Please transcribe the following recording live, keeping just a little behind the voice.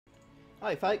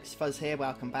Hi folks, Fuzz here,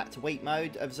 welcome back to week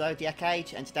mode of Zodiac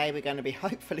Age, and today we're going to be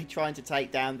hopefully trying to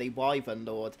take down the Wyvern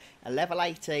Lord, a level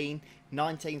 18,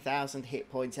 19,000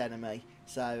 hit points enemy.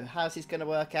 So how's this going to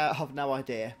work out? I've no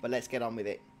idea, but let's get on with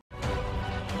it.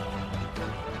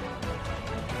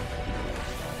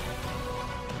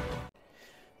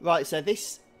 Right, so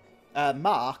this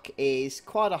mark is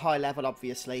quite a high level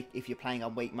obviously if you're playing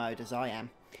on weak mode as I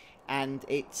am. And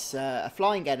it's a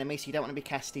flying enemy, so you don't want to be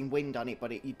casting wind on it,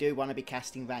 but you do want to be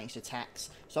casting ranged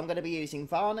attacks. So I'm going to be using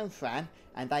Varn and Fran,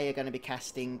 and they are going to be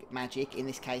casting magic, in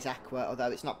this case Aqua,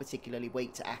 although it's not particularly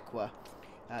weak to Aqua.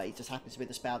 It just happens to be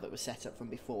the spell that was set up from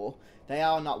before. They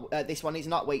are not. This one is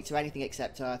not weak to anything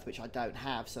except Earth, which I don't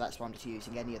have, so that's why I'm just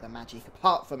using any other magic,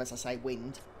 apart from, as I say,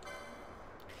 wind.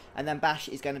 And then Bash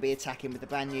is going to be attacking with the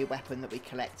brand new weapon that we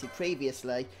collected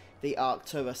previously, the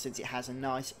Arcturus, since it has a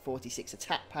nice 46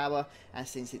 attack power, and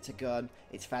since it's a gun,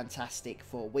 it's fantastic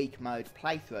for weak mode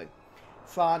playthrough.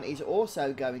 Fran is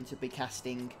also going to be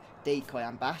casting Decoy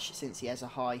on Bash, since he has a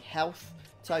high health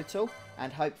total,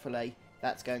 and hopefully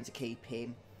that's going to keep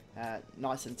him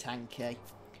nice and tanky,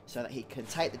 so that he can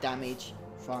take the damage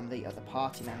from the other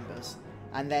party members.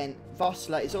 And then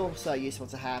Vossler is also useful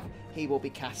to have. He will be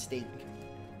casting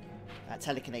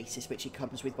telekinesis, which he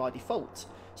comes with by default.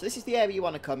 So this is the area you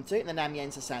want to come to in the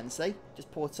Namienza Sansi.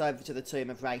 Just port over to the Tomb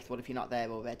of Wraithwood if you're not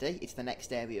there already. It's the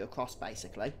next area across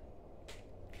basically.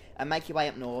 And make your way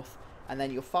up north, and then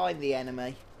you'll find the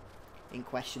enemy in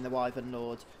question, the Wyvern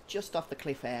Lord, just off the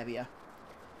cliff area.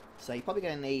 So you're probably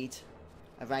going to need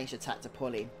a ranged attack to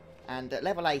pull him. And at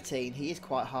level 18 he is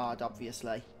quite hard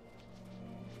obviously.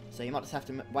 So you might just have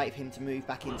to wait for him to move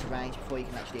back into range before you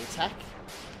can actually attack.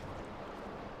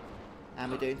 And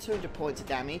we're doing 200 points of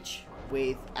damage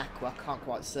with Aqua. Can't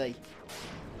quite see.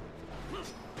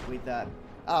 With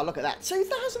oh, look at that,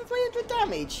 2,300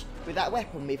 damage with that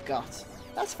weapon we've got.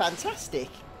 That's fantastic.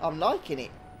 I'm liking it.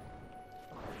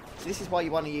 So this is why you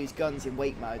want to use guns in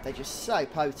weak mode. They're just so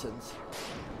potent.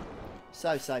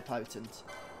 So potent.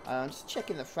 I'm just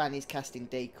checking that Fran is casting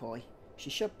Decoy. She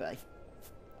should be.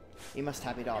 He must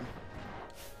have it on.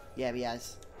 Yeah, he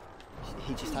has.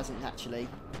 He just hasn't actually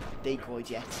decoyed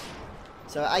yet.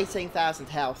 So at 18,000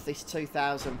 health, this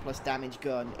 2,000 plus damage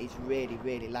gun is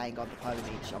really laying on the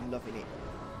pwnage. I'm loving it.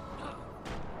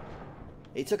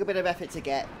 It took a bit of effort to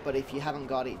get, but if you haven't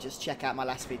got it, just check out my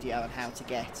last video on how to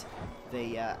get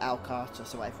the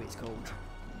Alcartus or whatever it's called.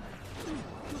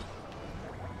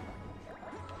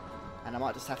 And I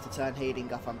might just have to turn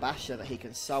healing off on Bash so that he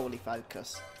can solely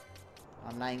focus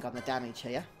on laying on the damage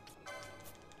here.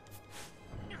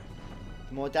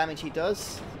 The more damage he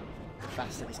does, the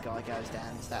faster this guy goes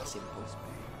down. It's that simple.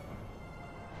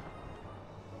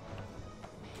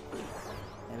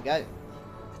 There we go.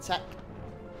 Attack.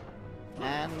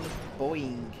 And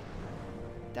boing.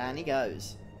 Down he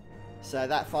goes. So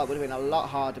that fight would have been a lot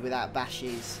harder without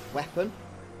Bash's weapon.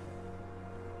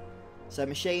 So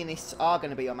machinists are going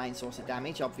to be your main source of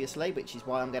damage, obviously, which is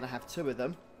why I'm going to have two of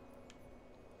them.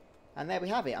 And there we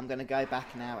have it. I'm going to go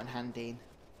back now and hand in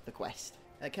the quest.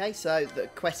 Okay, so the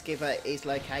quest giver is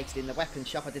located in the weapon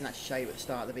shop. I didn't actually show you at the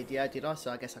start of the video, did I? So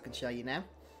I guess I can show you now.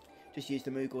 Just use the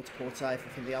Moogle to port over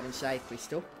from the Almond Shade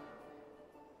Crystal.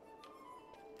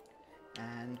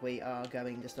 And we are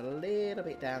going just a little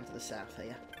bit down to the south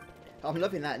here. I'm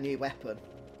loving that new weapon.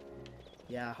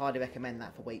 Yeah, I highly recommend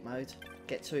that for weak mode.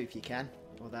 Get two if you can,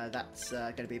 although that's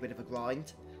going to be a bit of a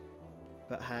grind.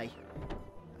 But hey,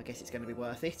 I guess it's going to be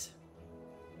worth it.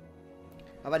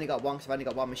 I've only got one, because I've only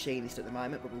got one machinist at the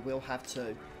moment, but we will have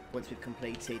two once we've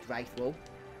completed Wraithwall.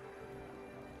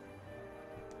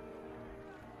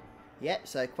 Yep,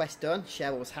 so quest done.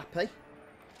 Cheryl's happy.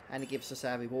 And it gives us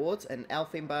our rewards, an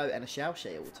Elfin Bow and a Shell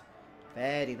Shield.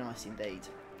 Very nice indeed.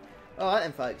 Alright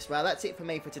then folks, well that's it for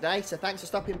me for today, so thanks for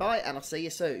stopping by and I'll see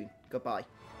you soon. Goodbye.